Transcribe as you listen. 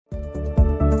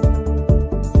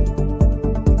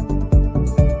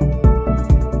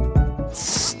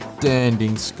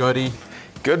Outstanding, Scotty.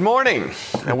 Good morning.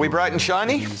 Are we bright and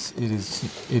shiny? It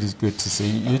is good to see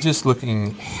you. You're just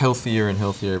looking healthier and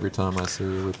healthier every time I see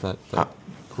you with that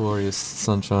glorious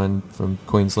sunshine from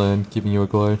Queensland giving you a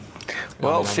glow.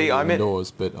 Well, I'm indoors,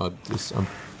 but I'm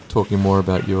talking more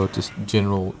about your just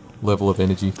general level of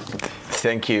energy.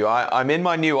 Thank you. I'm in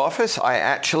my new office. I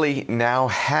actually now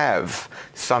have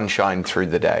sunshine through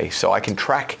the day, so I can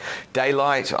track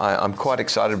daylight. I'm quite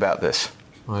excited about this.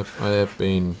 I have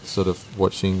been sort of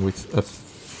watching with a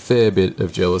fair bit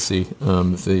of jealousy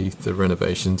the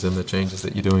renovations and the changes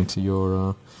that you're doing to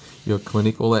your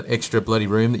clinic, all that extra bloody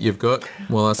room that you've got,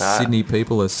 while us Sydney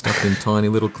people are stuck in tiny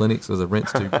little clinics because the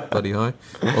rent's too bloody high.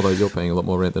 Although you're paying a lot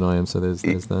more rent than I am, so there's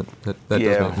that. That does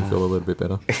make me feel a little bit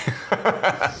better.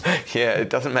 Yeah, it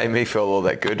doesn't make me feel all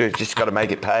that good. It's just got to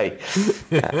make it pay.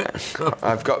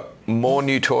 I've got more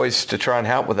new toys to try and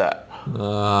help with that.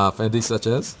 Fancy such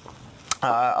as?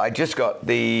 I just got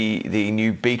the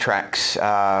new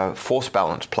B-Trax force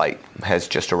balance plate has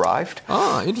just arrived.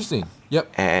 Interesting.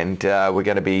 Yep. And we're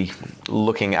going to be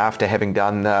looking after having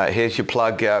done, here's your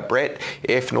plug, Brett,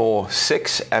 FNOR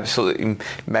 6, absolutely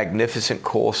magnificent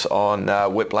course on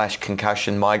whiplash,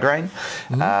 concussion, migraine.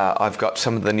 Mm-hmm. I've got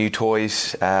some of the new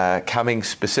toys coming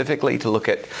specifically to look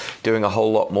at doing a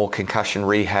whole lot more concussion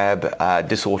rehab,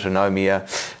 dysautonomia,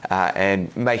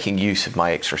 and making use of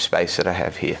my extra space that I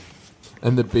have here.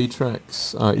 And the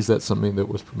B-Trax, is that something that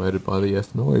was promoted by the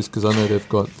FNOR? Because I know they've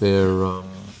got their...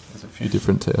 there's a few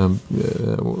different...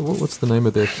 what's the name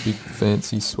of their big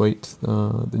fancy suite? The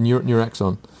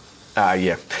Neuraxon.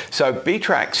 Yeah. So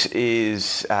B-Trax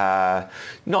is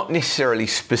not necessarily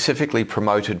specifically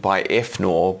promoted by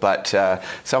FNOR, but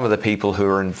some of the people who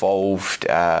are involved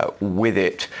with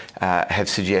it have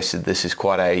suggested this is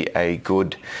quite a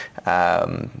good...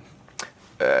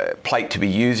 plate to be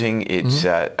using. It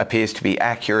appears to be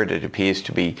accurate. It appears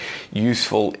to be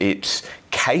useful. It's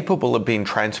capable of being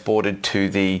transported to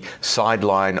the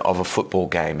sideline of a football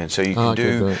game, and so you can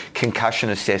do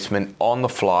concussion assessment on the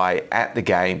fly at the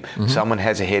game. Someone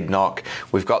has a head knock,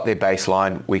 we've got their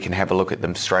baseline, we can have a look at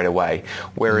them straight away.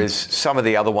 Whereas some of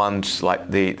the other ones, like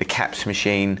the CAPS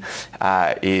machine,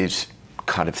 is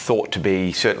kind of thought to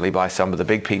be, certainly by some of the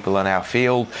big people in our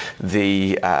field,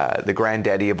 the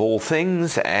granddaddy of all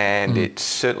things, and it's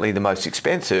certainly the most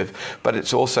expensive, but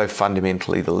it's also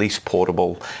fundamentally the least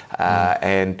portable,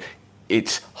 and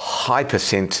it's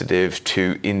hypersensitive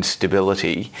to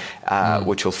instability,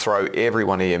 which will throw every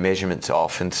one of your measurements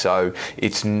off, and so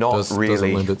it's not really...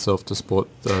 Doesn't lend itself to sport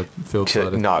field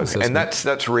side assessment. And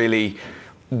that's really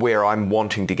where I'm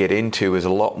wanting to get into, is a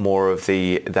lot more of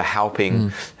the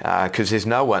helping, because there's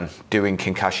no one doing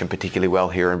concussion particularly well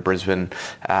here in Brisbane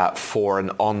for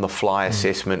an on-the-fly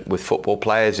assessment with football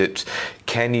players. It's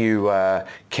can you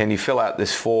fill out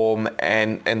this form,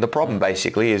 and the problem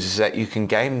basically is that you can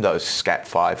game those SCAT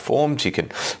 5 forms. You can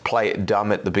play it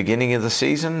dumb at the beginning of the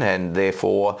season, and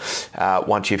therefore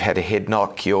once you've had a head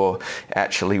knock, you're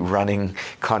actually running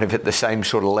kind of at the same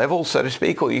sort of level, so to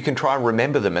speak, or you can try and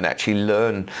remember them and actually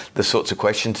learn the sorts of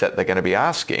questions that they're going to be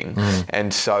asking.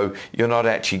 And so you're not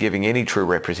actually giving any true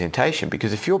representation,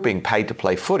 because if you're being paid to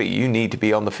play footy, you need to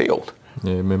be on the field.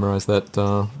 Yeah, memorise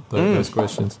those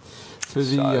questions. For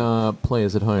the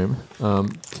players at home,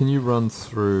 can you run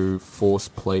through force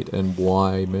plate and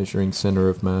why measuring centre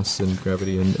of mass and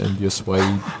gravity and your sway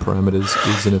parameters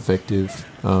is an effective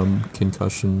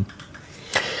concussion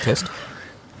test?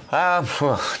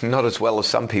 Well, not as well as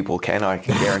some people can, I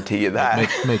can guarantee you that.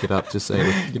 Make it up, just say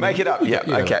it. Make it up, yeah,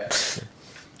 okay.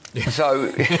 Yeah. So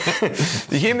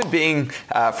the human being,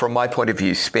 from my point of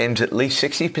view, spends at least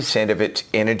 60% of its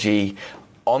energy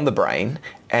on the brain,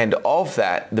 and of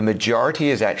that, the majority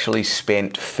is actually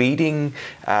spent feeding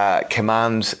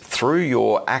commands through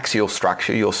your axial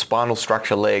structure, your spinal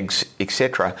structure, legs,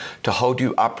 etc., to hold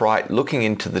you upright, looking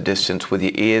into the distance with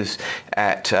your ears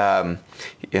at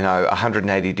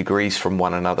 180 degrees from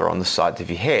one another on the sides of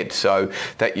your head, so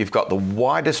that you've got the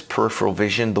widest peripheral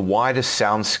vision, the widest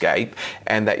soundscape,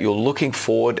 and that you're looking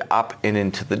forward, up and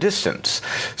into the distance.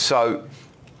 So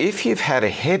if you've had a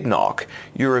head knock,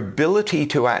 your ability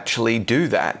to actually do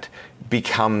that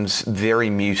becomes very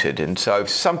muted. And so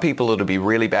for some people it'll be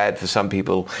really bad, for some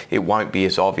people it won't be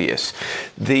as obvious.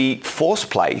 The force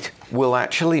plate will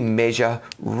actually measure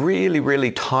really,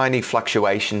 really tiny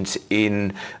fluctuations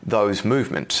in those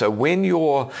movements. So when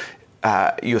you're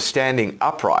you're standing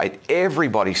upright,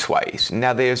 everybody sways.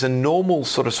 Now there's a normal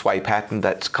sort of sway pattern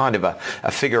that's kind of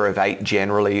a figure of 8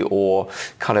 generally, or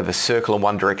kind of a circle in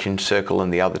one direction, circle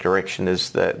in the other direction as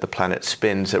the planet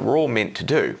spins, that we're all meant to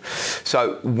do.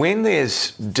 So when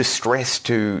there's distress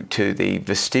to the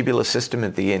vestibular system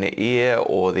of the inner ear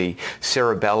or the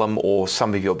cerebellum or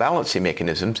some of your balancing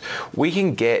mechanisms, we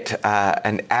can get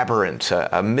an aberrance,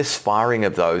 a misfiring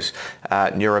of those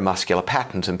neuromuscular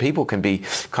patterns, and people can be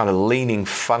kind of leaning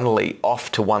funnily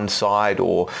off to one side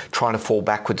or trying to fall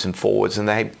backwards and forwards, and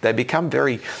they become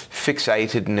very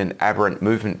fixated in an aberrant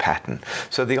movement pattern.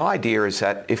 So the idea is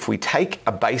that if we take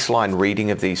a baseline reading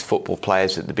of these football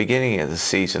players at the beginning of the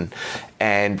season,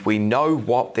 and we know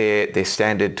what their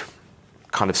standard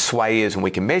kind of sway is, and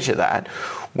we can measure that,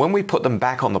 when we put them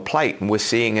back on the plate and we're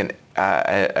seeing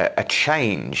a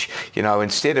change,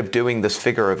 instead of doing this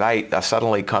figure of 8, they're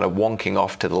suddenly kind of wonking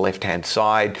off to the left-hand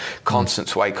side, constant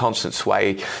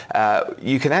sway,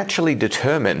 you can actually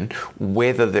determine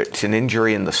whether it's an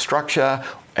injury in the structure,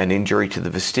 an injury to the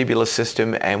vestibular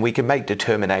system, and we can make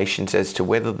determinations as to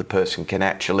whether the person can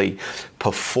actually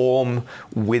perform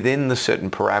within the certain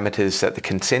parameters that the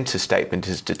consensus statement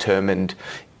has determined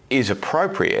is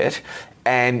appropriate.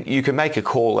 And you can make a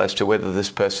call as to whether this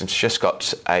person's just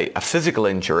got a physical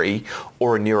injury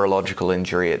or a neurological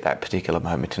injury at that particular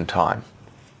moment in time.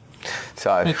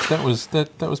 So that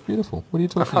was beautiful. What are you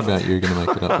talking about? You're going to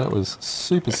make it up. That was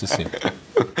super succinct.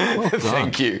 Well done.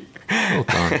 Thank you. Well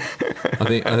done. I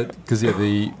think because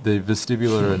the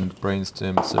vestibular and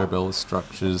brainstem cerebellar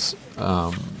structures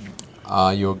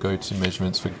are your go-to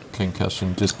measurements for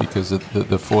concussion, just because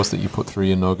the force that you put through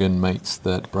your noggin makes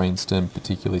that brainstem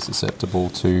particularly susceptible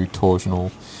to torsional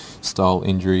style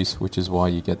injuries, which is why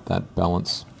you get that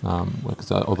balance.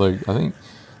 Although I think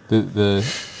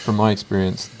from my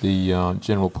experience, the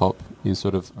general pop is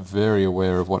sort of very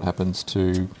aware of what happens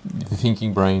to the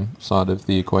thinking brain side of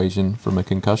the equation from a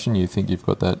concussion. You think you've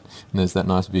got that, and there's that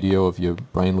nice video of your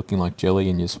brain looking like jelly,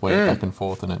 and you sway it back and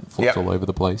forth, and it flips all over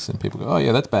the place, and people go, "Oh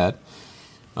yeah, that's bad."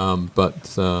 Most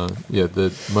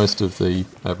of the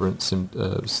aberrant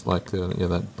symptoms, like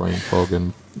that brain fog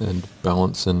and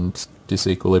balance and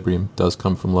disequilibrium, does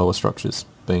come from lower structures,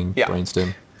 being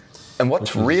brainstem. And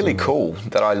what's really cool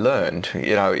that I learned,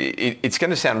 it's going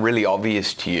to sound really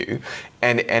obvious to you,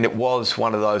 and it was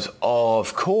one of those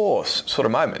of course sort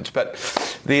of moments, but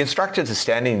the instructors are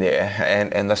standing there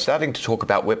and they're starting to talk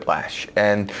about whiplash,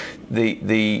 and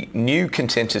the new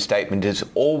consensus statement is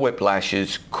all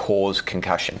whiplashes cause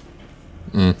concussion.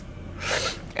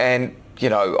 And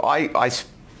I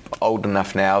old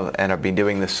enough now, and I've been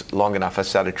doing this long enough. I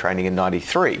started training in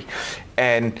 '93,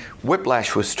 and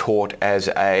whiplash was taught as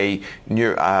like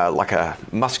a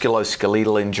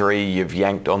musculoskeletal injury. You've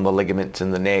yanked on the ligaments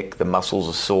in the neck, the muscles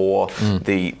are sore,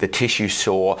 the tissue's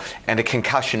sore, and a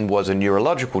concussion was a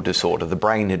neurological disorder. The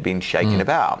brain had been shaken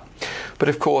about. But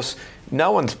of course,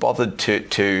 no one's bothered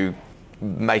to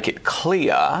make it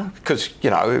clear, because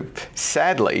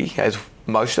sadly, as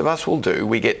most of us will do,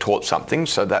 we get taught something,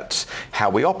 so that's how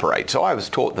we operate. So I was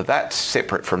taught that that's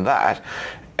separate from that,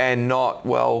 and not,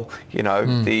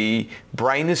 the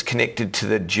brain is connected to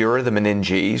the dura, the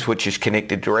meninges, which is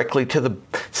connected directly to the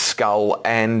skull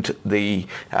and the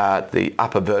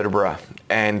upper vertebra.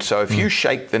 And so if you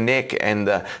shake the neck and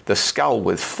the skull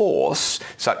with force,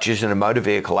 such as in a motor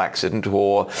vehicle accident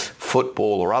or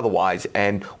football or otherwise,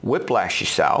 and whiplash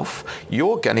yourself,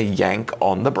 you're going to yank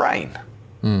on the brain.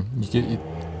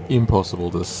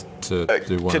 Impossible to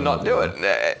do one. To not do it.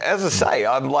 As I say,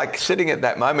 I'm like sitting at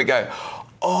that moment going,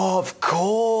 of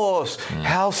course,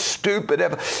 how stupid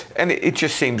ever. And it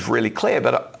just seems really clear.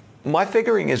 But my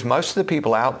figuring is most of the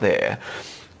people out there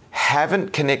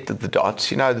haven't connected the dots.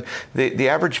 The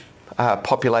average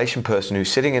population person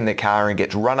who's sitting in their car and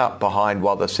gets run up behind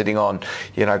while they're sitting on,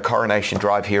 Coronation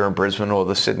Drive here in Brisbane, or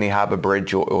the Sydney Harbour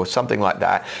Bridge, or something like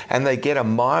that, and they get a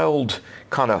mild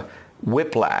kind of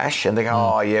whiplash, and they go,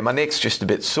 oh yeah, my neck's just a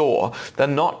bit sore. They're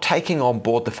not taking on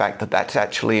board the fact that that's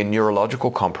actually a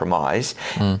neurological compromise,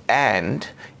 and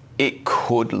it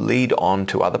could lead on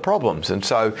to other problems. And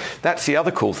so that's the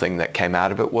other cool thing that came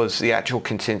out of it, was the actual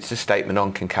consensus statement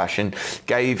on concussion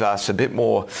gave us a bit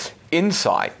more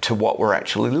insight to what we're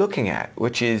actually looking at,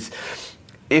 which is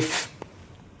if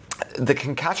the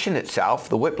concussion itself,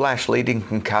 the whiplash leading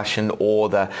concussion, or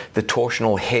the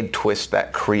torsional head twist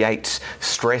that creates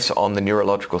stress on the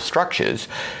neurological structures,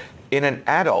 in an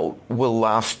adult will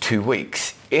last 2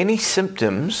 weeks. Any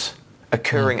symptoms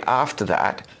occurring after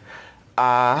that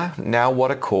are now what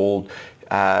are called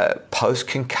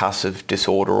post-concussive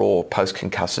disorder or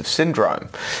post-concussive syndrome.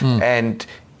 And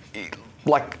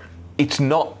it's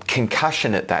not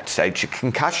concussion at that stage.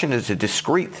 Concussion is a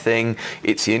discrete thing.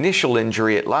 It's the initial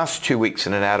injury. It lasts 2 weeks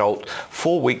in an adult,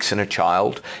 4 weeks in a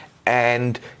child,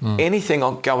 and anything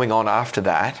going on after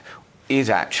that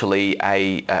is actually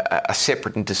a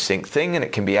separate and distinct thing, and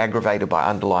it can be aggravated by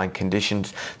underlying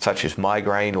conditions such as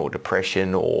migraine or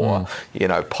depression or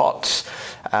POTS.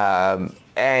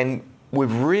 And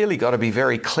we've really got to be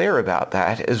very clear about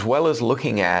that, as well as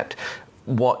looking at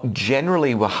what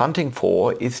generally we're hunting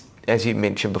for is, as you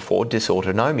mentioned before,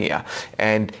 dysautonomia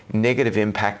and negative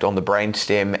impact on the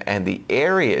brainstem and the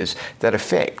areas that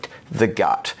affect the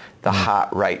gut, the heart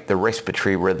rate, the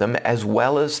respiratory rhythm, as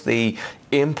well as the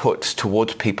inputs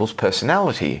towards people's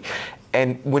personality.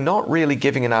 And we're not really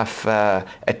giving enough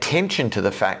attention to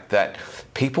the fact that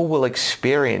people will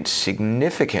experience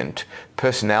significant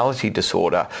personality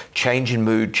disorder, change in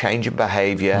mood, change in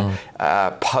behavior,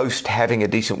 post having a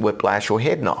decent whiplash or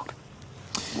head knock.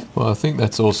 Well, I think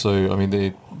that's also,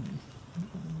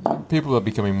 people are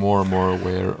becoming more and more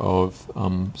aware of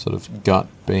sort of gut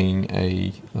being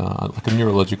like a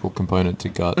neurological component to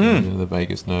gut, the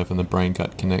vagus nerve and the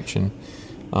brain-gut connection.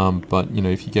 But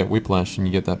if you get whiplash and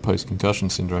you get that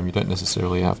post-concussion syndrome, you don't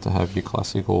necessarily have to have your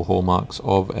classical hallmarks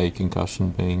of a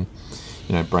concussion being,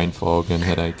 brain fog and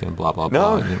headache and blah blah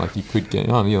blah. No. And you could get,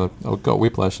 I've got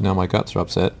whiplash and now my guts are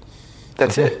upset.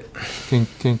 That's it.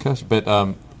 Concussion, but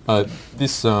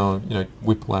this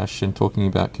whiplash and talking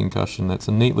about concussion, that's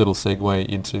a neat little segue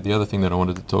into the other thing that I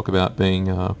wanted to talk about being,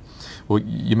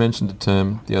 you mentioned a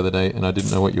term the other day and I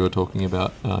didn't know what you were talking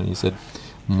about. You said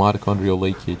mitochondrial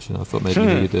leakage, and I thought maybe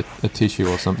you needed a tissue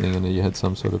or something and you had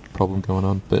some sort of problem going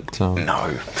on, but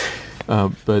No.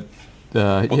 but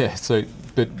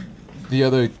the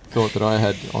other thought that I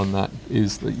had on that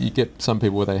is that you get some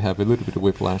people where they have a little bit of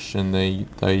whiplash and they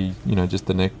just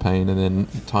the neck pain, and then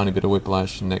a tiny bit of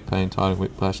whiplash and neck pain, tiny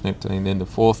whiplash, neck pain, then the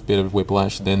fourth bit of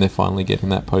whiplash, then they're finally getting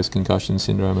that post-concussion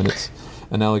syndrome. And it's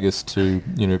analogous to,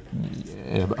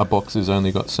 a boxer's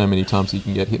only got so many times he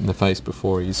can get hit in the face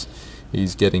before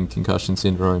he's getting concussion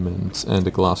syndrome and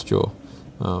a glass jaw.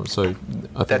 So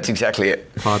I think that's exactly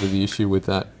it. Part of the issue with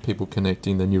that, people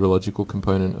connecting the neurological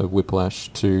component of whiplash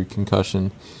to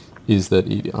concussion, is that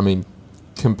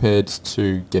compared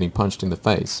to getting punched in the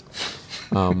face,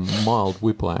 mild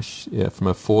whiplash, from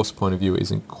a force point of view,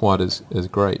 isn't quite as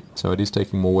great. So it is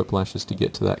taking more whiplashes to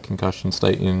get to that concussion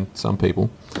state in some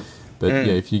people. But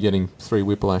if you're getting 3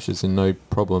 whiplashes and no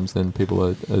problems, then people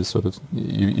are sort of,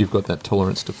 you've got that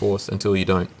tolerance to force until you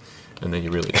don't, and then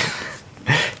you really don't.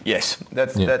 Yes,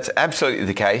 that's absolutely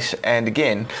the case. And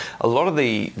again, a lot of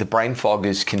the brain fog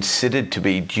is considered to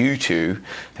be due to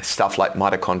stuff like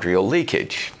mitochondrial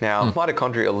leakage. Now,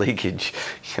 mitochondrial leakage,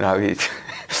 it's...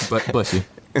 Bless you.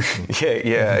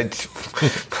 Yeah, it's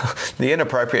the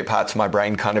inappropriate parts of my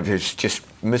brain kind of is just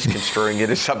misconstruing it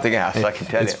as something else, I can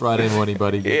tell you. It's Friday morning,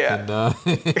 buddy. Yeah.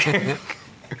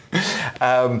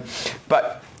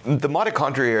 But the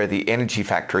mitochondria are the energy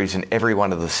factories in every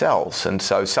one of the cells. And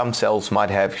so some cells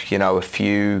might have, a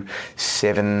few,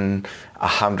 7,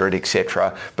 100,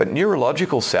 etc. But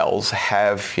neurological cells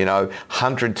have,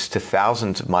 hundreds to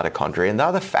thousands of mitochondria, and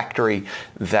they're the factory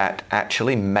that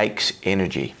actually makes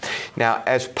energy. Now,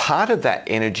 as part of that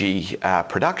energy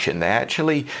production, they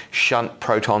actually shunt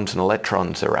protons and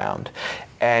electrons around.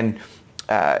 And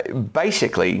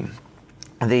basically,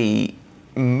 the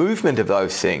movement of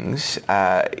those things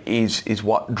is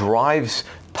what drives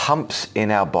pumps in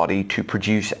our body to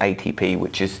produce ATP,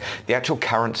 which is the actual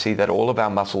currency that all of our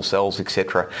muscle cells,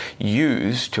 etc.,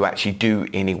 use to actually do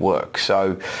any work.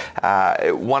 So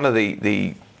one of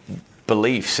the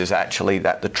beliefs is actually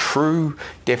that the true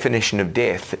definition of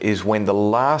death is when the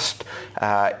last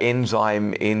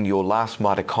enzyme in your last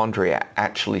mitochondria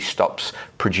actually stops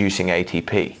producing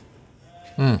ATP.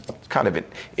 It's kind of an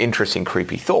interesting,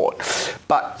 creepy thought.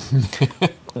 But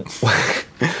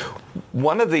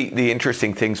one of the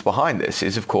interesting things behind this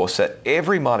is, of course, that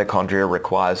every mitochondria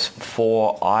requires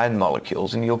 4 iron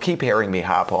molecules. And you'll keep hearing me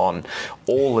harp on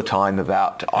all the time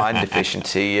about iron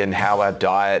deficiency and how our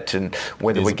diet and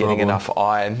whether we're getting enough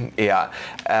iron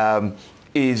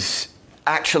is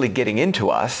actually getting into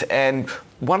us. And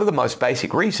one of the most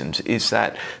basic reasons is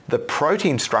that the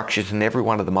protein structures in every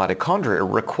one of the mitochondria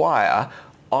require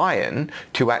iron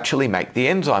to actually make the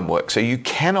enzyme work. So you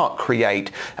cannot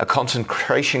create a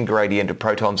concentration gradient of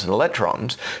protons and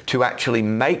electrons to actually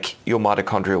make your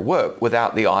mitochondria work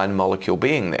without the iron molecule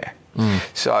being there.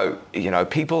 So,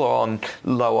 people on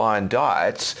low iron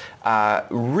diets are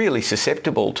really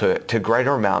susceptible to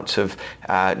greater amounts of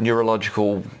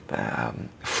neurological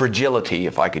fragility,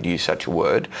 if I could use such a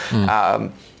word.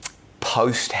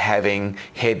 post having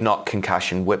head knock,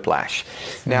 concussion, whiplash.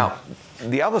 Now,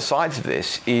 the other sides of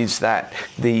this is that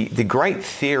the great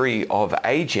theory of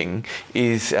aging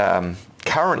is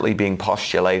currently being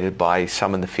postulated by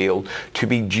some in the field to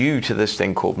be due to this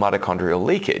thing called mitochondrial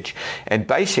leakage. And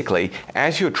basically,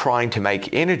 as you're trying to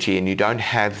make energy and you don't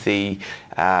have the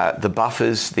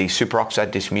buffers, the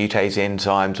superoxide dismutase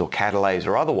enzymes or catalase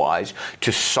or otherwise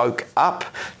to soak up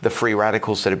the free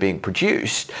radicals that are being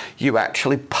produced, you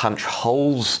actually punch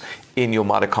holes in your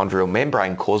mitochondrial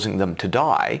membrane, causing them to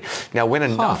die. Now, when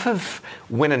enough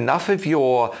of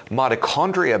your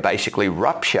mitochondria basically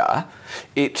rupture,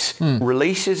 it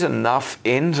releases enough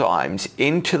enzymes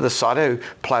into the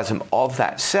cytoplasm of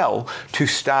that cell to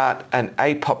start an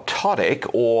apoptotic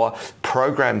or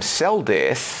programmed cell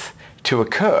death to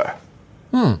occur.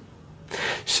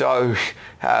 So,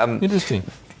 interesting.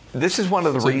 This is one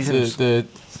of the reasons. The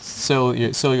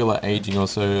cellular aging or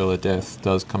cellular death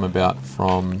does come about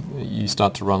from you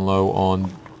start to run low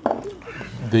on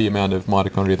the amount of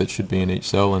mitochondria that should be in each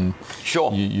cell, and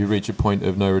sure, you reach a point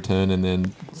of no return, and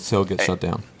then cell gets shut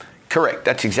down. Correct.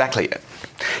 That's exactly it.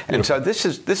 And so this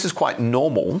is quite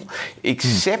normal,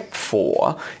 except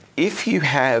for if you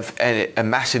have a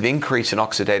massive increase in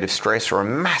oxidative stress or a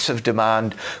massive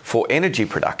demand for energy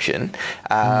production.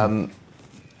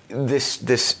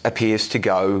 This appears to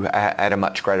go at a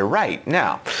much greater rate.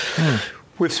 Now,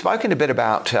 we've spoken a bit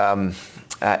about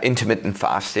intermittent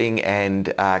fasting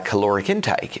and caloric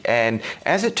intake. And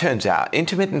as it turns out,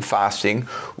 intermittent fasting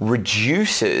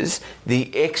reduces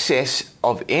the excess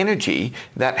of energy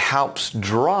that helps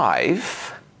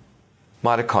drive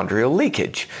mitochondrial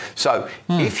leakage. So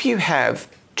if you have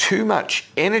too much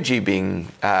energy being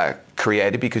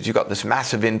created because you've got this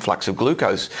massive influx of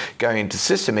glucose going into the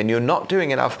system and you're not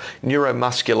doing enough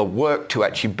neuromuscular work to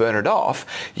actually burn it off,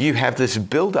 you have this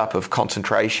buildup of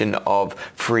concentration of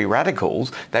free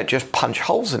radicals that just punch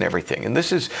holes in everything. And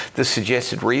this is the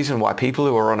suggested reason why people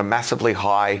who are on a massively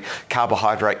high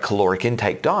carbohydrate caloric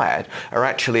intake diet are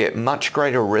actually at much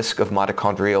greater risk of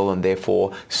mitochondrial and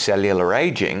therefore cellular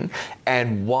aging,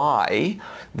 and why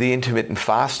the intermittent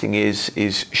fasting is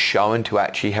shown to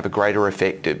actually have a greater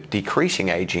effect of decreasing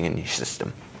aging in your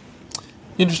system.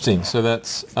 Interesting. So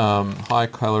that's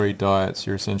high-calorie diets.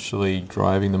 You're essentially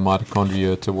driving the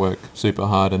mitochondria to work super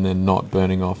hard and then not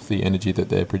burning off the energy that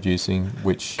they're producing,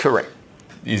 which correct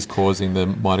is causing the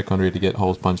mitochondria to get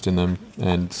holes punched in them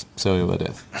and cellular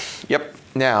death. Yep.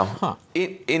 Now,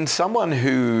 in someone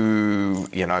who,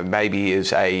 maybe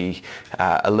is a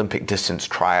Olympic distance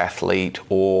triathlete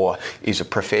or is a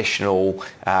professional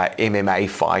MMA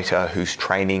fighter who's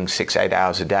training 6-8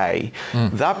 hours a day,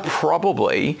 they're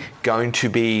probably going to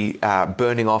be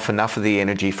burning off enough of the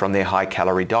energy from their high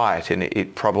calorie diet, and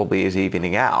it probably is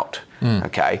evening out.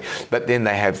 Okay, but then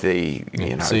they have the,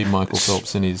 see Michael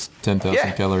Phelps in his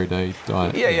 10,000 calorie day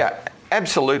diet. Yeah.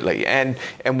 Absolutely, and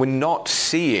we're not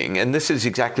seeing, and this is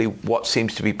exactly what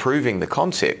seems to be proving the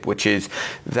concept, which is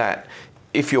that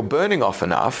if you're burning off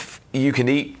enough, you can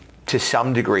eat to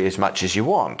some degree as much as you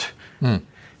want.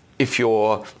 If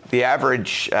you're the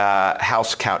average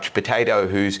house couch potato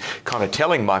who's kind of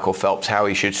telling Michael Phelps how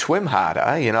he should swim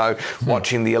harder,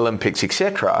 watching the Olympics,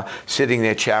 etc., sitting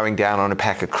there chowing down on a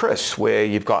pack of crisps where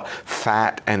you've got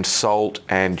fat and salt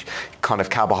and kind of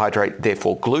carbohydrate,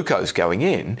 therefore glucose going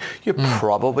in, you're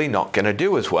probably not going to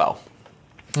do as well.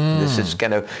 This is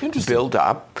going to build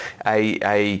up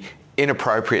a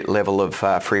inappropriate level of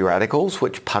free radicals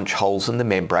which punch holes in the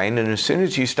membrane, and as soon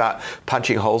as you start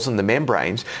punching holes in the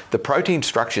membranes, the protein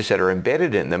structures that are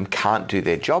embedded in them can't do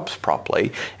their jobs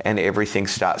properly, and everything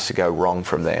starts to go wrong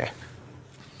from there.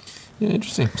 Yeah,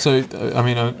 interesting. So,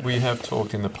 we have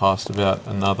talked in the past about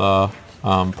another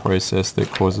process that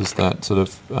causes that sort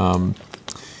of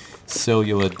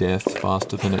cellular death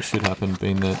faster than it should happen,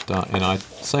 being that, and I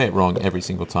say it wrong every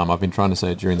single time. I've been trying to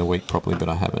say it during the week properly, but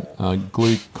I haven't.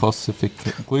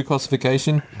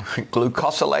 Glucosification?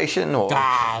 Glucosylation or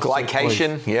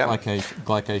glycation?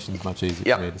 Glycation is much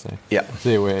easier for me to say. Yeah.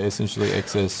 So where essentially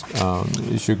excess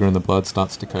sugar in the blood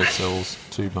starts to coat cells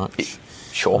too much.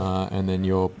 Sure. And then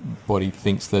your body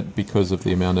thinks that because of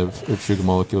the amount of sugar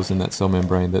molecules in that cell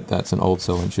membrane that's an old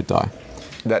cell and should die.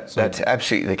 That's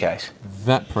absolutely the case.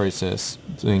 That process,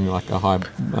 doing like a high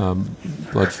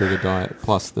blood sugar diet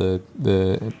plus the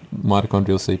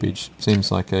mitochondrial seepage,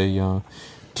 seems like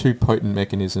two potent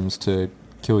mechanisms to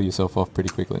kill yourself off pretty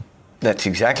quickly. That's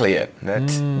exactly it.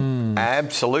 That's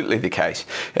absolutely the case.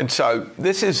 And so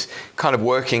this is kind of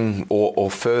working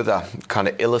or further kind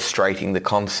of illustrating the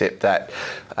concept that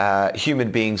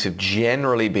human beings have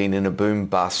generally been in a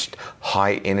boom-bust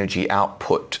high energy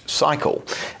output cycle,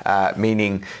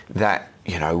 meaning that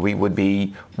we would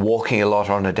be walking a lot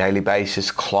on a daily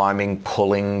basis, climbing,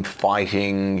 pulling,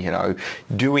 fighting,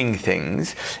 doing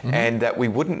things, and that we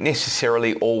wouldn't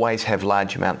necessarily always have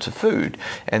large amounts of food.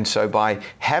 And so by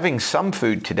having some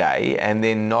food today and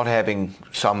then not having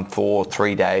some for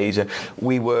 3 days,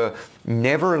 we were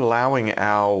never allowing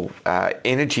our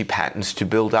energy patterns to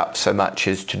build up so much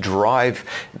as to drive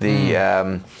the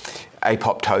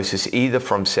apoptosis either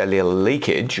from cellular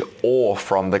leakage or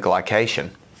from the glycation.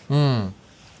 So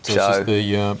it's just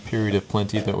the period of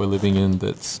plenty that we're living in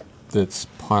that's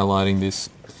highlighting this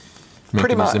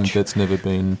mechanism that's never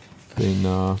been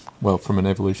from an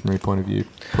evolutionary point of view,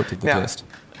 put to the test.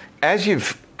 As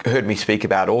you've heard me speak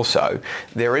about also,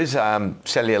 there is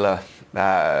cellular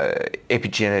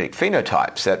epigenetic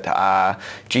phenotypes that are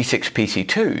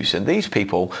G6PC2s, and these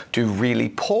people do really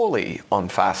poorly on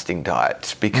fasting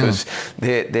diets because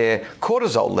their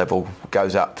cortisol level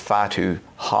goes up far too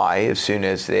high as soon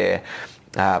as their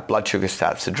blood sugar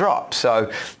starts to drop. So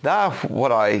they're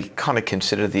what I kind of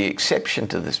consider the exception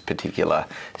to this particular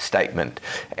statement.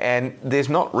 And there's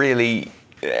not really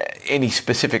any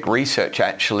specific research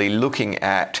actually looking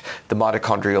at the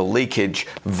mitochondrial leakage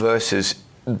versus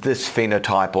this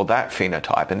phenotype or that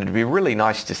phenotype, and it'd be really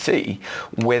nice to see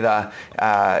whether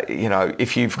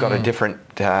if you've got a different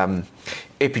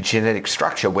epigenetic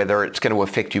structure, whether it's going to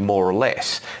affect you more or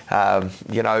less.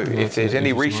 If there's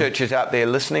any researchers out there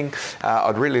listening,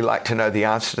 I'd really like to know the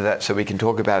answer to that so we can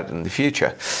talk about it in the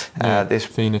future. There's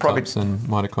phenotypes and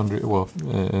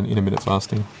mitochondria, and intermittent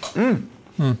fasting.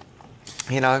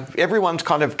 Everyone's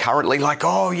kind of currently like,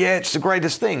 oh yeah, it's the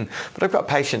greatest thing. But I've got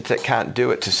patients that can't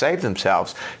do it to save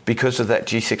themselves because of that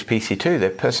G6PC2. Their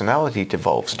personality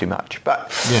devolves too much.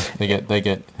 But they get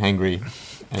hangry.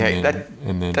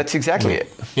 And then that's exactly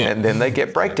it. Yeah. And then they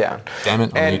get breakdown. Damn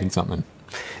it, I'm eating something.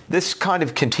 This kind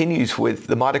of continues with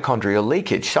the mitochondrial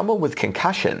leakage. Someone with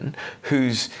concussion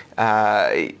who's,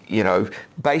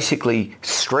 basically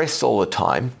stressed all the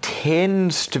time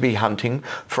tends to be hunting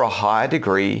for a higher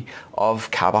degree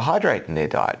of carbohydrate in their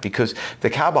diet because the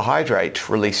carbohydrate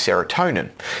release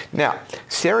serotonin. Now,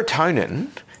 serotonin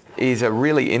is a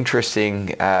really interesting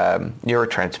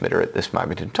neurotransmitter at this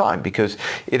moment in time because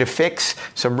it affects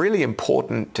some really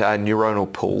important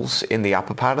neuronal pools in the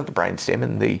upper part of the brainstem,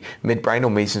 in the midbrain or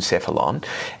mesencephalon.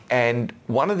 And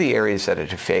one of the areas that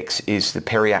it affects is the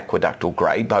periaqueductal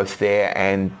grade, both there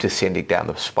and descending down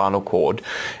the spinal cord.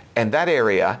 And that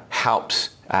area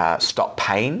helps stop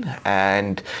pain,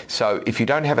 and so if you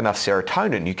don't have enough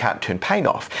serotonin, you can't turn pain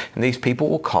off, and these people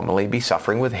will commonly be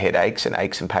suffering with headaches and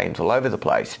aches and pains all over the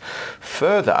place.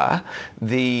 Further,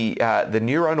 the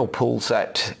neuronal pools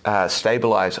that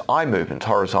stabilize eye movements,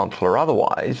 horizontal or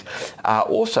otherwise, are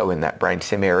also in that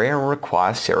brainstem area and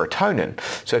require serotonin.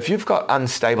 So if you've got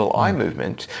unstable eye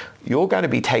movement, you're going to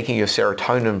be taking your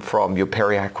serotonin from your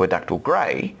periaqueductal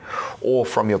grey or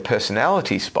from your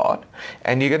personality spot,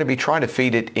 and you're going to be trying to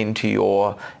feed it into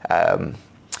your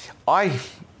eye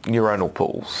neuronal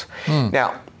pools.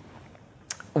 Now,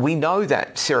 we know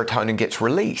that serotonin gets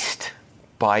released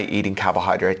by eating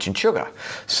carbohydrates and sugar.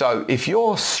 So if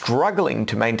you're struggling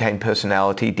to maintain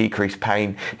personality, decrease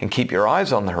pain, and keep your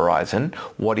eyes on the horizon,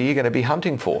 what are you going to be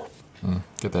hunting for?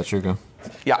 Get that sugar.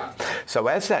 Yeah. So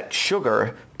as that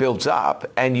sugar builds up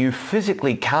and you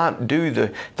physically can't do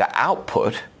the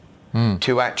output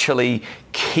to actually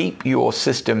keep your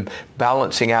system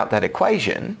balancing out that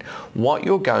equation, what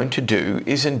you're going to do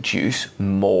is induce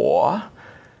more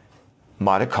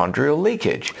mitochondrial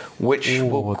leakage, which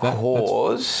will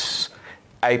cause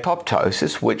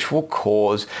apoptosis, which will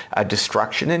cause a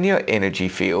destruction in your energy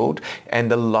field,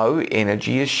 and the low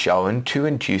energy is shown to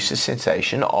induce a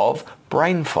sensation of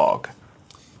brain fog.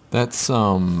 That's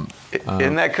isn't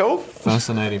that cool?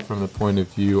 Fascinating from the point of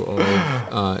view of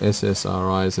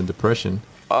SSRIs and depression.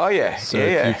 Oh yeah, so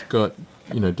if you've got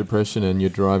depression and you're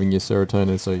driving your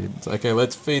serotonin, so it's okay,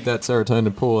 let's feed that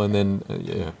serotonin pool, and then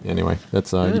anyway,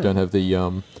 that's you don't have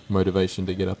the motivation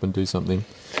to get up and do something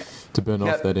to burn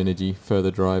off that energy,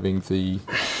 further driving the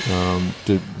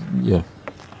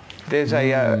There's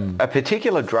a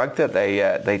particular drug that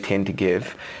they tend to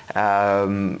give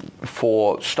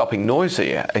for stopping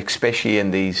nausea, especially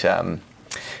in these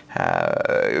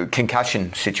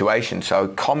concussion situations. So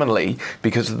commonly,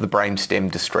 because of the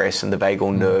brainstem distress and the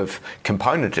vagal nerve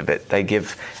component of it, they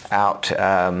give out,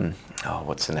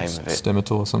 what's the name of it?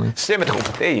 Stemitol or something?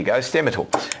 Stemitol. There you go, Stemitol.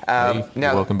 Hey,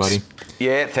 you're welcome, buddy.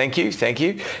 Yeah, thank you.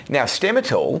 Now,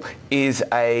 Stemitol is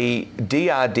a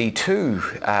DRD2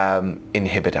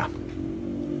 inhibitor.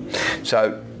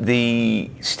 So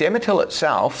the Stemitol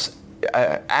itself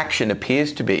action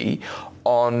appears to be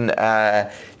on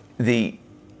the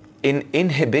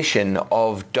inhibition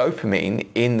of dopamine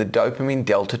in the dopamine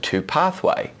delta 2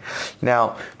 pathway.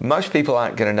 Now, most people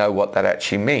aren't going to know what that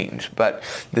actually means, but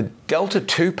the delta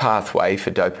 2 pathway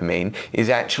for dopamine is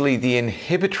actually the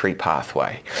inhibitory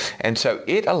pathway. And so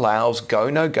it allows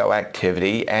go-no-go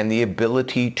activity and the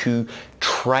ability to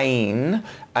train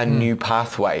a new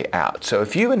pathway out. So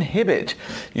if you inhibit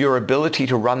your ability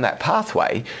to run that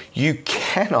pathway, you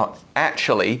cannot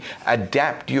actually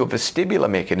adapt your vestibular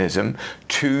mechanism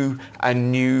to a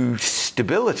new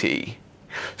stability.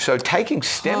 So taking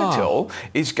Stemetil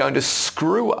is going to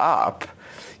screw up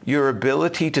your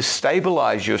ability to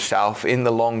stabilize yourself in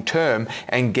the long term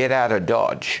and get out of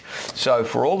dodge. So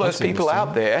for all those people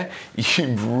out there,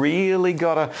 you've really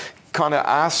got to kind of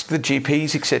ask the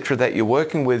GPs, etc., that you're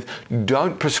working with,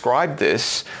 don't prescribe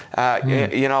this.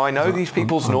 You know, I know these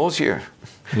people's nausea.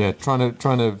 Yeah, trying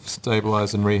to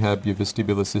stabilize and rehab your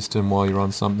vestibular system while you're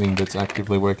on something that's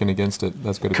actively working against it.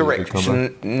 That's got to be a good combo.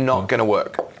 Correct. Not going to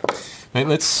work. Mate,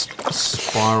 let's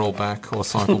spiral back or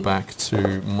cycle back to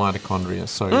mitochondria.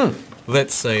 So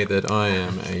let's say that I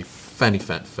am a fanny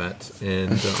fat,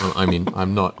 and I mean,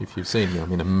 I'm not, if you've seen me,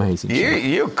 I'm in amazing shape.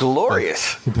 You're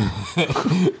glorious.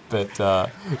 But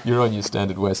you're on your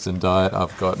standard Western diet.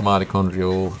 I've got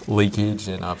mitochondrial leakage,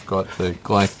 and I've got the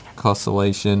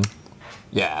glycosylation.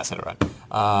 Yeah, I said it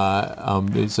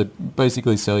right. So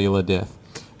basically cellular death.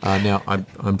 Now,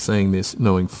 I'm saying this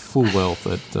knowing full well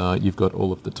that you've got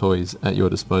all of the toys at your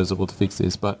disposal to fix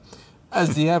this, but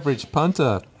as the average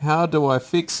punter, how do I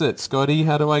fix it, Scotty?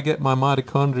 How do I get my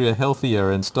mitochondria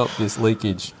healthier and stop this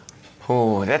leakage?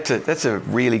 Oh, that's a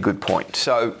really good point.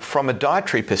 So from a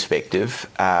dietary perspective,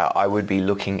 I would be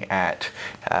looking at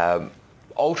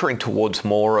altering towards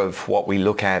more of what we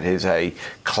look at as a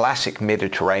classic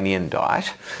Mediterranean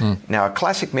diet. Now, a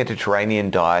classic Mediterranean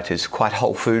diet is quite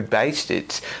whole food based.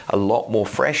 It's a lot more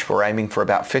fresh. We're aiming for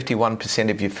about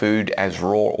 51% of your food as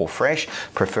raw or fresh,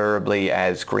 preferably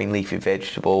as green leafy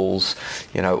vegetables,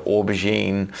 you know,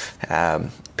 aubergine,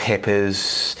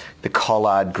 peppers, the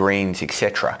collard greens,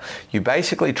 etc. You're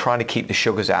basically trying to keep the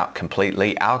sugars out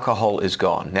completely. Alcohol is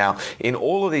gone. Now, in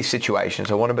all of these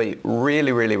situations, I want to be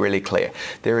really, really, really clear.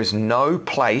 There is no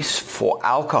place for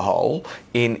alcohol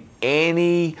in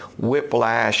any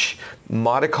whiplash,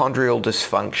 mitochondrial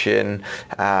dysfunction,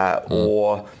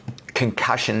 or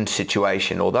concussion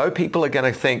situation. Although people are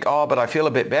going to think, oh, but I feel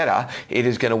a bit better, it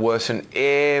is going to worsen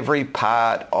every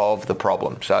part of the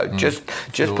problem. So just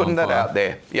putting that out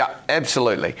there. Yeah,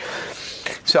 absolutely.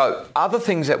 So other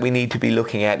things that we need to be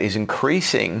looking at is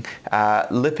increasing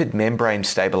lipid membrane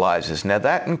stabilizers. Now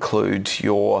that includes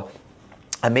your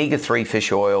omega-3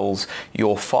 fish oils,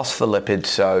 your phospholipids,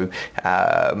 so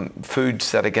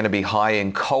foods that are going to be high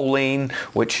in choline,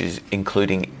 which is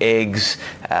including eggs,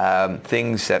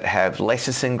 things that have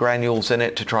lecithin granules in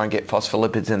it to try and get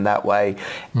phospholipids in that way.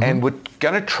 And we're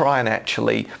going to try and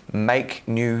actually make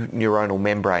new neuronal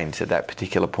membranes at that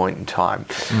particular point in time.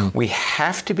 We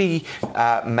have to be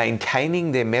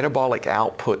maintaining their metabolic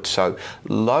output, so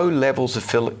low levels of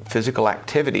physical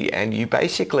activity, and you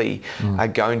basically are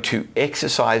going to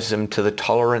exercise them to the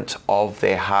tolerance of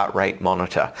their heart rate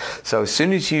monitor. So as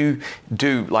soon as you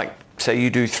do, like, say you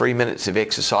do 3 minutes of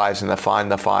exercise and they're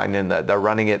fine, and they're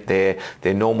running at their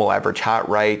normal average heart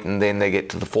rate, and then they get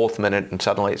to the 4th minute and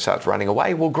suddenly it starts running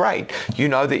away, well, great. You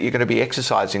know that you're going to be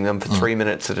exercising them for 3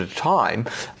 minutes at a time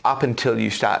up until you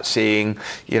start seeing,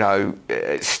 you know,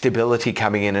 stability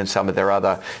coming in some of their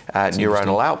other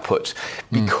neuronal outputs.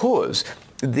 Because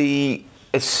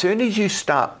as soon as you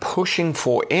start pushing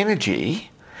for energy,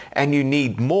 and you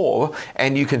need more,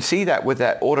 and you can see that with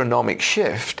that autonomic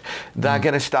shift, they're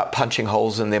going to start punching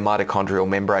holes in their mitochondrial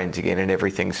membranes again, and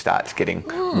everything starts getting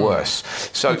worse.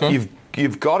 So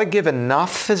you've got to give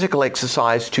enough physical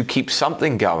exercise to keep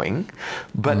something going,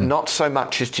 but not so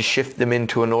much as to shift them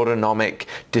into an autonomic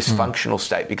dysfunctional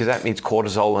state, because that means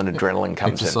cortisol and adrenaline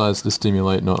comes in. Exercise to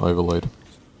stimulate, not overload.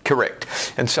 Correct.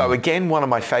 And so again, one of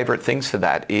my favorite things for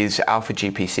that is alpha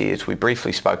GPC, as we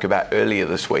briefly spoke about earlier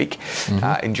this week.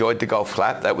 Enjoyed the golf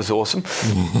clap. That was awesome.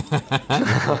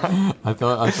 I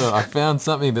thought I found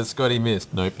something that Scotty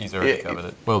missed. Nope, he's already covered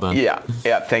it. Well done. Yeah,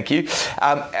 thank you.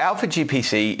 Alpha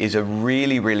GPC is a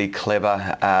really, really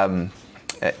clever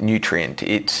nutrient.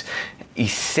 It's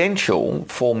essential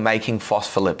for making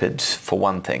phospholipids, for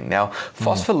one thing. Now,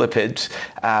 phospholipids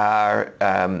are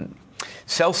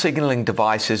cell signaling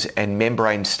devices and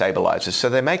membrane stabilizers. So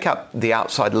they make up the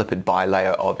outside lipid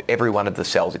bilayer of every one of the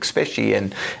cells, especially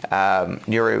in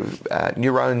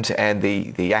neurons and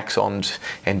the axons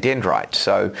and dendrites.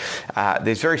 So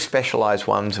there's very specialized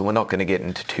ones, and we're not going to get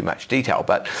into too much detail,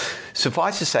 but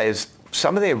suffice to say is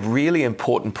some of their really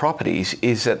important properties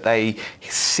is that they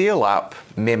seal up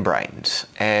membranes,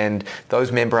 and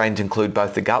those membranes include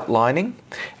both the gut lining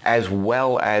as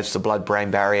well as the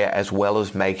blood-brain barrier, as well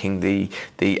as making the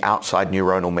outside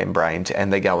neuronal membranes,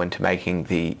 and they go into making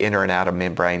the inner and outer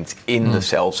membranes in the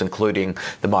cells, including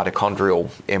the mitochondrial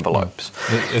envelopes.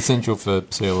 Essential for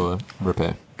cellular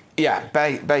repair. Yeah,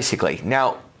 basically.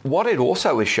 Now, what it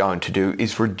also is shown to do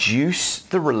is reduce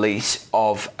the release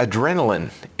of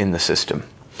adrenaline in the system.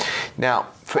 Now,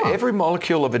 for every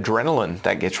molecule of adrenaline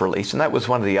that gets released, and that was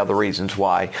one of the other reasons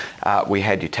why we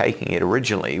had you taking it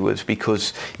originally, was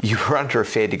because you were under a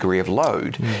fair degree of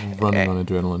load. Running on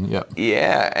adrenaline, yeah.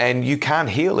 Yeah, and you can't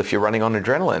heal if you're running on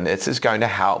adrenaline. This is going to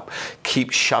help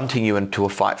keep shunting you into a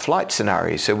fight-flight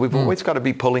scenario. So we've always got to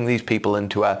be pulling these people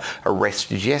into a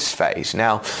rest-digest phase.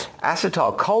 Now,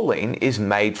 acetylcholine is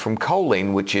made from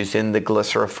choline, which is in the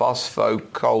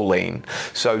glycerophosphocholine.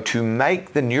 So to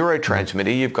make the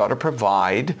neurotransmitter, you've got to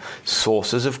provide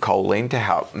sources of choline to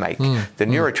help make the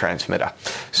neurotransmitter.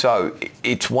 So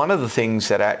it's one of the things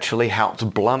that actually helps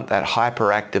blunt that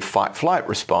hyperactive fight-flight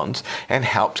response and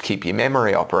helps keep your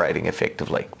memory operating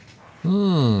effectively.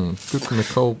 Good from a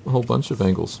whole bunch of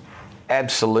angles.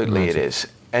 Absolutely it is.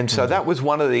 And so that was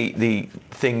one of the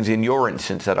things in your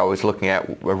instance that I was looking at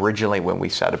originally when we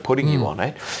started putting you on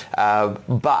it.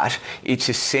 But it's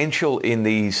essential in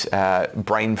these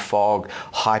brain fog,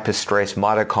 hyperstress,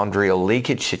 mitochondrial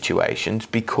leakage situations,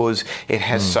 because it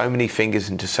has so many fingers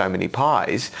into so many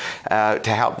pies to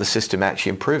help the system actually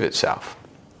improve itself.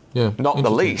 Yeah, not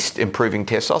the least improving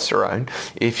testosterone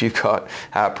if you've got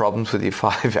problems with your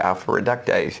 5-alpha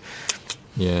reductase.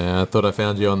 Yeah, I thought I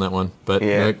found you on that one, but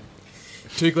yeah. No.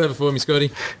 Too clever for me, Scotty.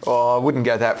 Oh, I wouldn't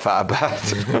go that far,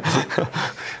 but...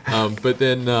 but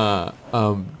then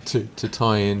to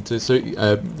tie into... So,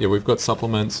 we've got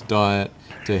supplements, diet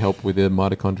to help with the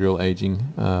mitochondrial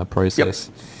aging process.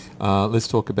 Yep. Let's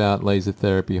talk about laser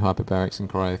therapy, hyperbarics, and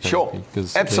cryotherapy. Sure,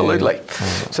 because absolutely.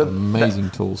 So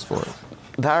amazing tools for it.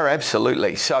 They're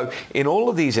absolutely. So in all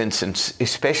of these instances,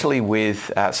 especially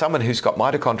with someone who's got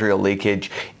mitochondrial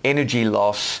leakage, energy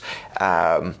loss,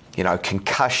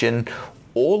 concussion,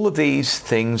 all of these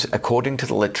things, according to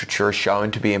the literature, are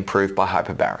shown to be improved by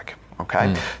hyperbaric.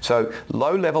 Okay, so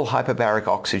low-level hyperbaric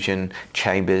oxygen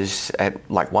chambers at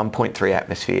like 1.3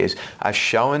 atmospheres are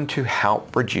shown to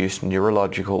help reduce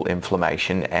neurological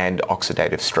inflammation and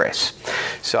oxidative stress.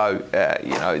 So,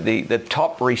 the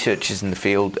top researchers in the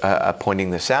field are pointing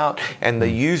this out, and they're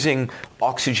using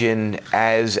oxygen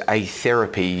as a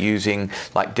therapy, using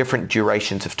like different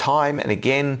durations of time. And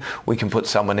again, we can put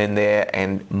someone in there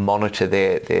and monitor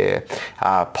their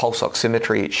pulse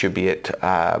oximetry. It should be at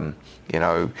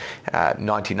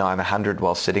 99, 100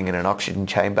 while sitting in an oxygen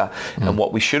chamber. And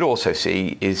what we should also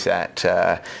see is that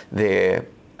their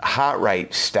heart rate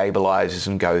stabilizes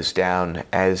and goes down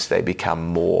as they become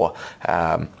more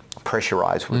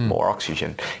pressurized with more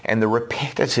oxygen. And the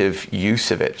repetitive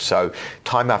use of it, so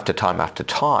time after time after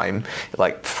time,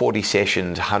 like 40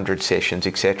 sessions, 100 sessions,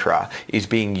 etc., is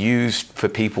being used for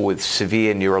people with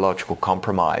severe neurological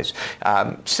compromise.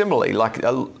 Similarly, like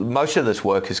most of this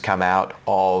work has come out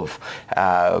of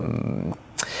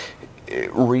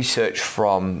research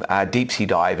from deep sea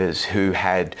divers who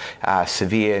had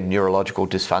severe neurological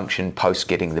dysfunction post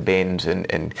getting the bends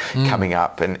and coming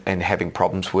up and having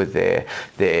problems with their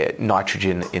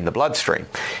nitrogen in the bloodstream.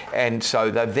 And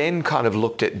so they've then kind of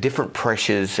looked at different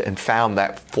pressures and found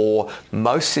that for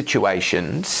most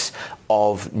situations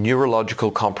of neurological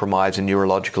compromise and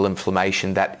neurological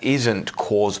inflammation that isn't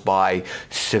caused by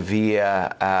severe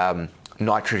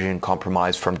nitrogen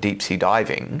compromise from deep sea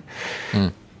diving,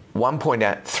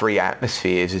 1.3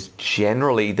 atmospheres is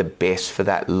generally the best for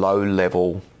that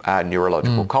low-level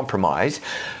neurological compromise.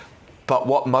 But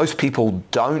what most people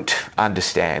don't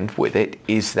understand with it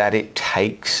is that it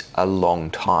takes a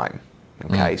long time.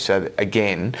 Okay, so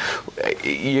again,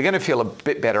 you're going to feel a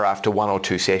bit better after 1 or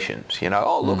 2 sessions.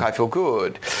 Oh, look, I feel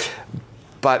good.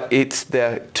 But it's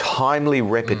the timely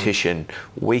repetition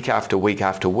week after week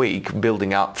after week,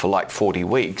 building up for like 40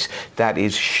 weeks, that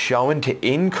is shown to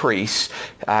increase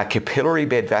capillary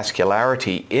bed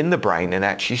vascularity in the brain and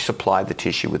actually supply the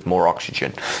tissue with more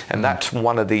oxygen. And that's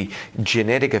one of the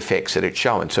genetic effects that it's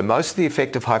shown. So most of the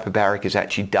effect of hyperbaric is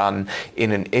actually done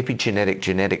in an epigenetic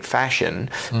genetic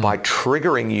fashion by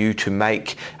triggering you to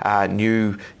make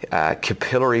new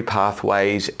capillary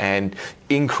pathways and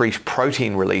increase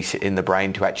protein release in the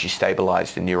brain to actually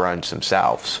stabilize the neurons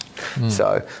themselves.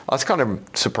 So I was kind of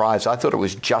surprised. I thought it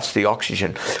was just the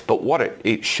oxygen, but what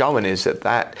it's showing is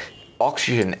that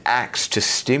oxygen acts to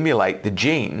stimulate the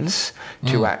genes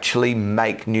to actually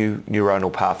make new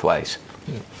neuronal pathways.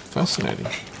 Fascinating.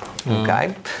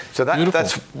 Okay, so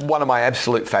that's one of my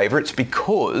absolute favourites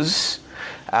because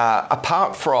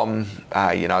apart from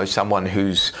someone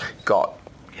who's got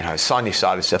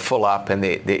sinusitis, they're full up and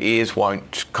their ears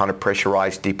won't kind of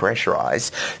pressurize,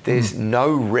 depressurize, there's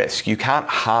no risk. You can't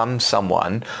harm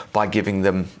someone by giving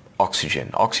them oxygen.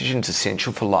 Oxygen's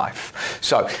essential for life.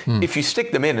 So if you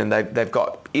stick them in and they've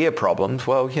got ear problems,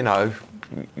 well, don't.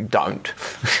 Don't.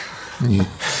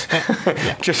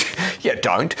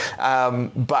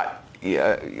 But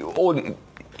or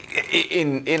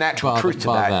in actual truth to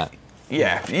that.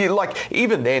 Yeah,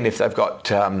 even then, if they've got,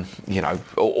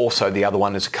 also the other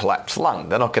one is a collapsed lung,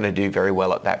 they're not going to do very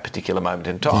well at that particular moment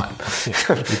in time.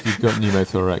 If you've got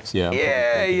pneumothorax,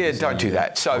 don't do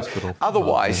that. So hospital.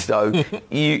 Otherwise, though,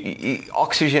 you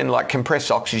oxygen, like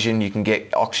compressed oxygen, you can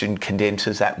get oxygen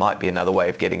condensers. That might be another way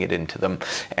of getting it into them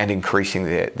and increasing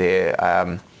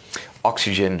their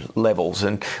oxygen levels.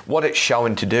 And what it's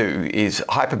shown to do is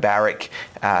hyperbaric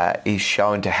is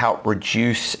shown to help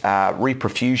reduce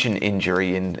reperfusion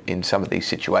injury in some of these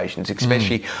situations,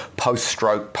 especially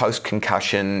post-stroke,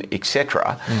 post-concussion,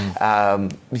 etc.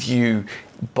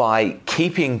 By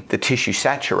keeping the tissue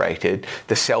saturated,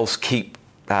 the cells keep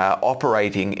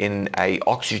operating in a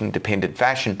oxygen-dependent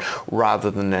fashion rather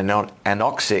than an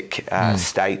anoxic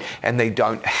state, and they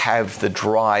don't have the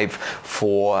drive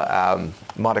for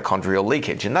mitochondrial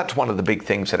leakage. And that's one of the big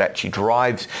things that actually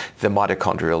drives the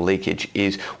mitochondrial leakage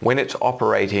is when it's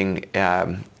operating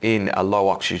in a low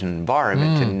oxygen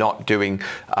environment and not doing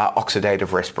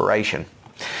oxidative respiration.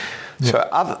 So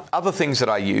other things that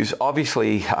I use,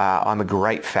 obviously I'm a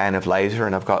great fan of laser,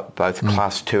 and I've got both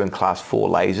class 2 and class 4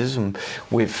 lasers, and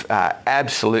we've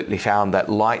absolutely found that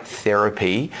light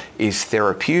therapy is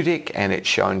therapeutic, and it's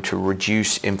shown to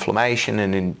reduce inflammation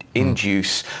and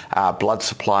induce blood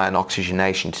supply and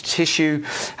oxygenation to tissue.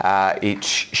 It's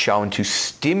shown to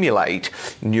stimulate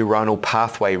neuronal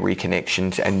pathway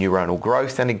reconnections and neuronal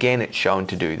growth, and again it's shown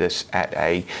to do this at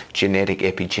a genetic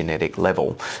epigenetic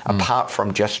level, apart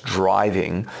from just driving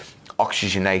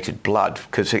oxygenated blood.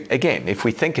 Because again, if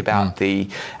we think about the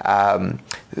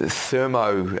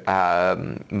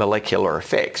thermomolecular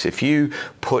effects, if you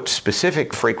put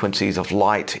specific frequencies of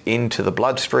light into the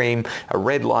bloodstream, a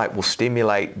red light will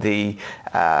stimulate the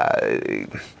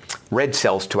red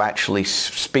cells to actually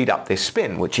speed up their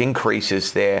spin, which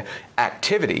increases their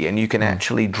activity, and you can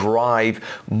actually drive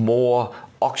more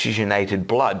oxygenated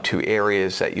blood to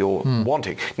areas that you're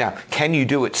wanting. Now, can you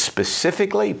do it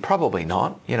specifically? Probably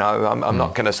not. I'm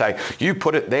not going to say, you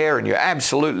put it there and you're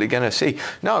absolutely going to see.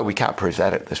 No, we can't prove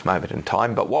that at this moment in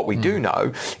time. But what we do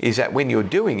know is that when you're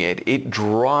doing it, it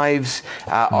drives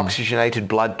oxygenated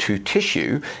blood to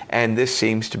tissue. And this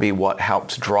seems to be what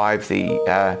helps drive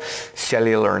the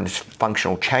cellular and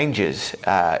functional changes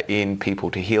in people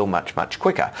to heal much, much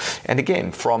quicker. And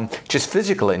again, from just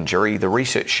physical injury, the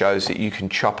research shows that you can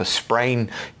chop a sprain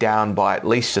down by at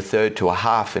least a third to a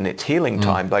half in its healing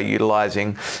time by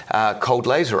utilizing cold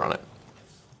laser on it.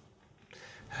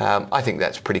 I think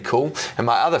that's pretty cool. And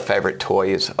my other favorite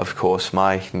toy is, of course,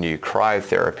 my new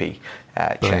cryotherapy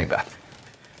chamber.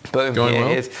 Boom. Going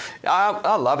well?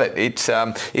 I love it. It's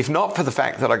if not for the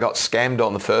fact that I got scammed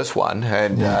on the first one,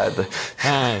 and that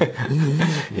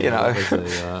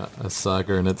was a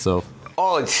saga in itself.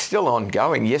 Oh, it's still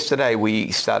ongoing. Yesterday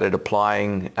we started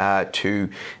applying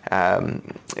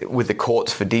with the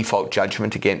courts for default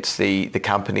judgment against the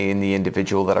company and the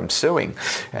individual that I'm suing.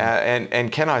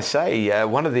 And can I say,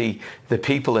 one of the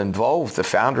people involved, the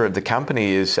founder of the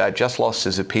company, is just lost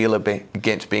his appeal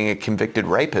against being a convicted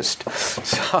rapist.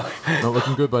 So, not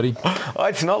looking good, buddy.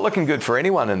 It's not looking good for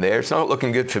anyone in there. It's not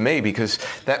looking good for me, because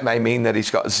that may mean that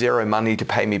he's got zero money to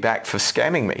pay me back for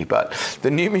scamming me. But the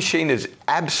new machine is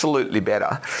absolutely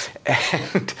better.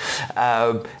 And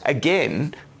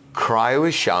again, cryo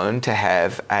is shown to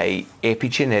have a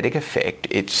epigenetic effect.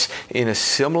 It's in a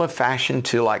similar fashion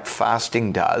to like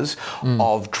fasting does,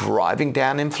 of driving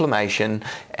down inflammation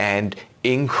and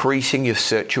increasing your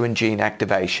sirtuin gene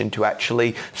activation to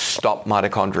actually stop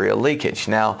mitochondrial leakage.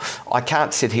 Now, I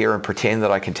can't sit here and pretend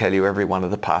that I can tell you every one of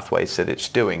the pathways that it's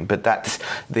doing, but that's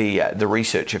the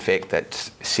research effect that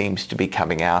seems to be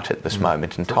coming out at this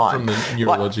moment in time. From the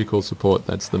neurological support,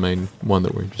 that's the main one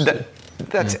that we're interested in.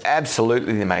 That's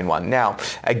absolutely the main one. Now,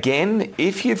 again,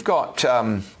 if you've got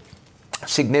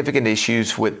significant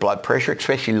issues with blood pressure,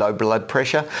 especially low blood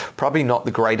pressure, probably not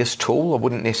the greatest tool. I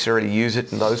wouldn't necessarily use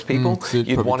it in those people.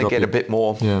 You'd want to get a bit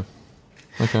more. Yeah.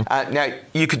 Okay. Now,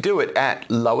 you could do it at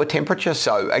lower temperature.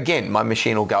 So again, my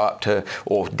machine will go up to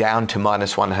or down to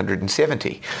minus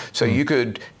 170. So you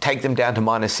could take them down to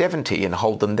minus 70 and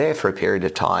hold them there for a period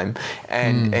of time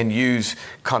and use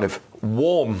kind of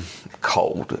warm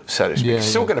cold, so to speak. You're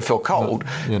still going to feel cold,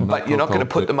 but you're not going to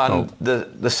put them under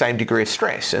the same degree of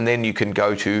stress. And then you can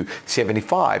go to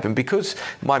 75. And because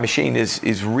my machine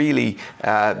is really,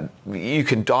 you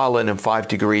can dial in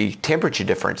 5-degree temperature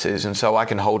differences. And so I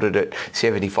can hold it at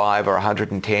 75 or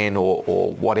 110 or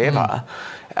whatever.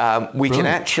 We can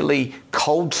actually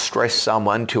cold stress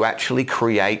someone to actually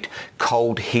create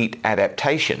cold heat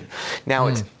adaptation. Now,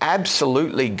 it's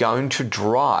absolutely going to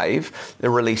drive the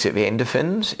release of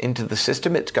endorphins into the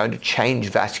system. It's going to change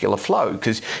vascular flow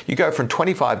because you go from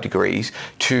 25 degrees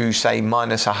to, say,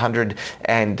 minus 100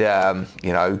 and,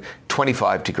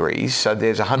 25 degrees. So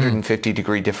there's a 150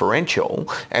 degree differential,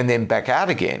 and then back out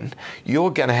again.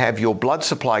 You're going to have your blood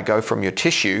supply go from your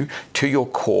tissue to your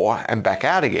core and back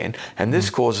out again. And this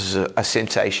causes a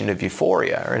sensation of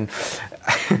euphoria. And,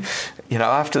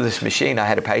 after this machine, I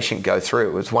had a patient go through.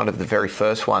 It was one of the very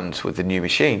first ones with the new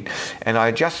machine. And I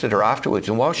adjusted her afterwards.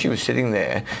 And while she was sitting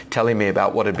there telling me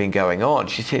about what had been going on,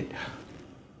 she said,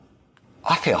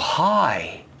 I feel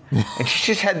high. And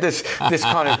she just had this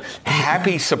kind of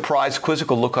happy, surprised,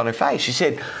 quizzical look on her face. She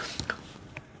said,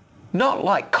 not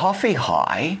like coffee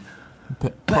high,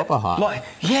 but proper high. Like,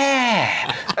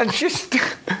 yeah. And just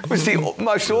it was the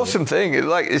most awesome thing.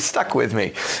 It stuck with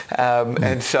me.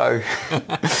 And so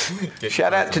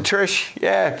shout out to Trish.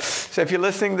 Yeah. So if you're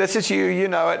listening, this is you. You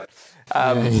know it.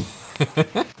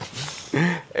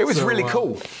 It was really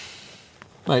cool.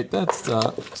 Mate, that's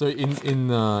so.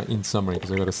 In summary,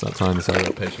 because I've got to start tying this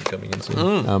out. Patient coming in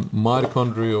soon.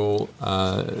 Mitochondrial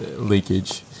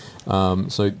leakage.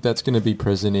 So that's going to be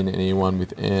present in anyone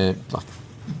with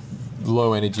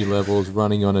low energy levels,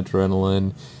 running on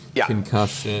adrenaline,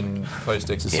 concussion,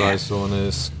 post-exercise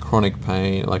soreness, chronic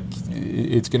pain. Like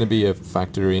it's going to be a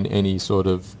factor in any sort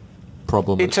of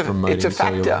problem. It's a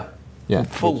factor. Yeah.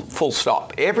 Full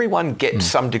stop. Everyone gets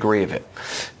some degree of it.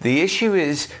 The issue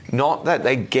is not that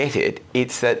they get it,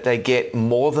 it's that they get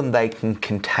more than they can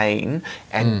contain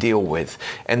and deal with.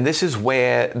 And this is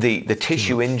where the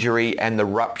tissue injury and the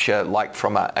rupture, like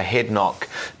from a head knock,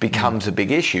 becomes a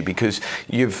big issue because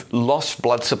you've lost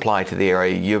blood supply to the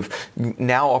area. You're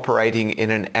now operating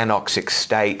in an anoxic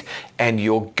state, and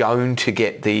you're going to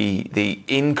get the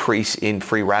increase in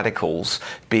free radicals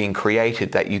being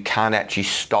created that you can't actually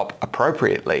stop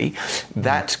appropriately.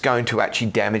 That's going to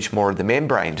actually damage more of the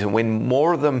membranes. And when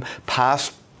more of them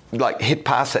hit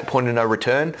past that point of no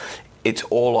return, it's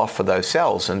all off for those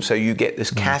cells. And so you get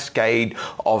this cascade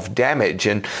of damage.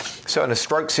 And so in a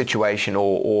stroke situation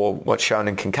or what's shown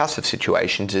in concussive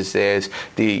situations is there's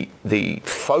the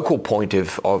focal point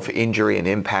of injury and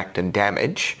impact and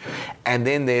damage. And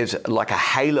then there's like a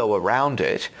halo around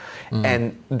it.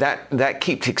 And that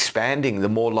keeps expanding the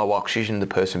more low oxygen the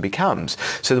person becomes.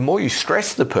 So the more you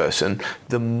stress the person,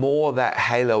 the more that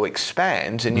halo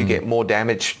expands and you get more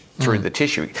damage through the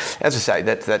tissue. As I say,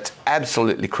 that's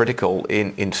absolutely critical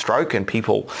in stroke, and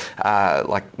people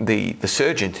like the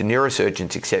surgeons, the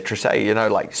neurosurgeons, etc., say,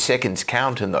 like seconds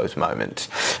count in those moments.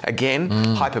 Again,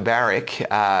 hyperbaric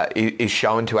is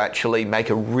shown to actually make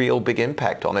a real big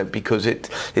impact on it because it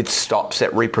stops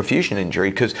that reperfusion injury.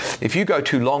 Because if you go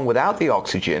too long without the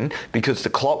oxygen because the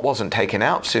clot wasn't taken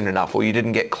out soon enough or you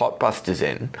didn't get clot busters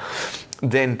in,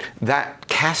 then that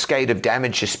cascade of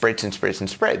damage just spreads and spreads and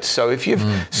spreads. So if you've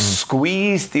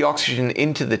squeezed the oxygen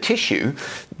into the tissue,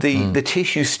 the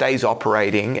tissue stays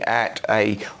operating at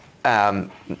a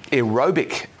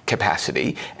aerobic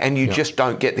capacity, and you just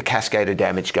don't get the cascade of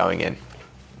damage going in.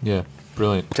 Yeah,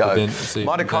 brilliant. So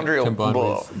mitochondrial combined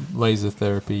with laser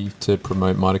therapy to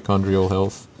promote mitochondrial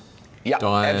health. Yeah,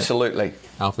 diet, absolutely.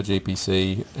 Alpha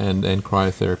GPC and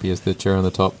cryotherapy as the cherry on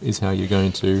the top is how you're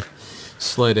going to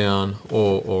slow down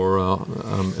or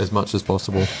as much as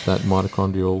possible that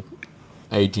mitochondrial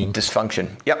aging. Dysfunction.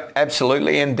 Yep,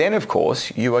 absolutely. And then, of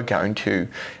course, you are going to,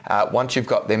 once you've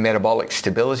got their metabolic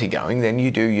stability going, then you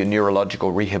do your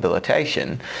neurological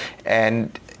rehabilitation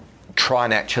and try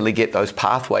and actually get those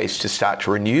pathways to start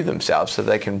to renew themselves so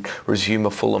they can resume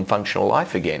a full and functional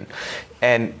life again.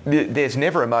 And there's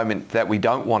never a moment that we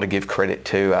don't want to give credit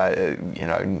to,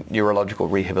 neurological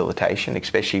rehabilitation,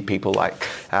 especially people like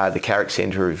the Carrick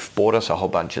Centre who've bought us a whole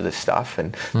bunch of this stuff,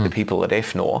 and the people at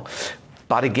FNOR.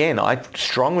 But again, I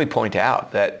strongly point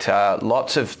out that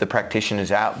lots of the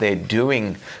practitioners out there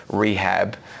doing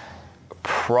rehab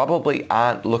probably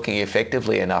aren't looking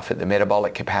effectively enough at the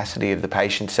metabolic capacity of the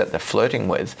patients that they're flirting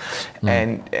with,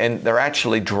 and they're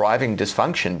actually driving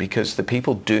dysfunction because the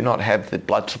people do not have the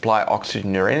blood supply,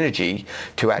 oxygen or energy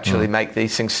to actually make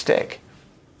these things stick.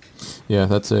 Yeah,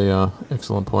 that's a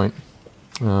excellent point.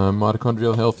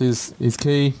 Mitochondrial health is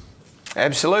key.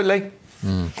 Absolutely.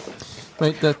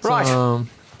 Mate, that's right.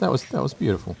 That was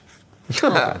beautiful.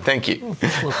 Thank you.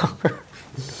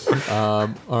 All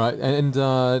right, and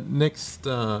next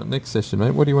session,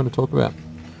 mate. What do you want to talk about?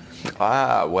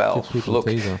 Well, Give people a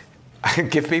teaser.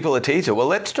 Give people a teaser. Well,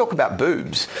 let's talk about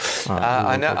boobs.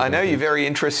 Right, I know you're very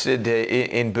interested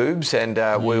in boobs, and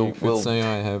we'll say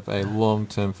I have a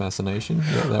long-term fascination.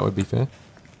 Yeah, that would be fair.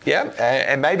 Yeah,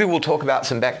 and maybe we'll talk about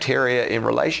some bacteria in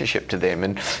relationship to them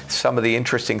and some of the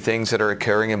interesting things that are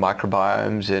occurring in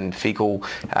microbiomes and fecal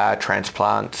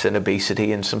transplants and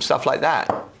obesity and some stuff like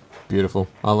that. Beautiful.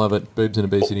 I love it. Boobs and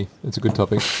obesity. It's a good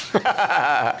topic.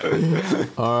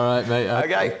 All right, mate.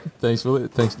 Okay. Thanks.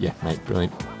 Yeah, mate.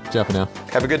 Brilliant. Ciao for now.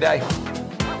 Have a good day.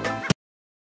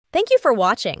 Thank you for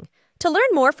watching. To learn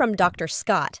more from Dr.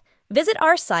 Scott, visit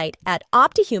our site at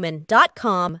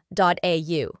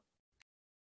optihuman.com.au.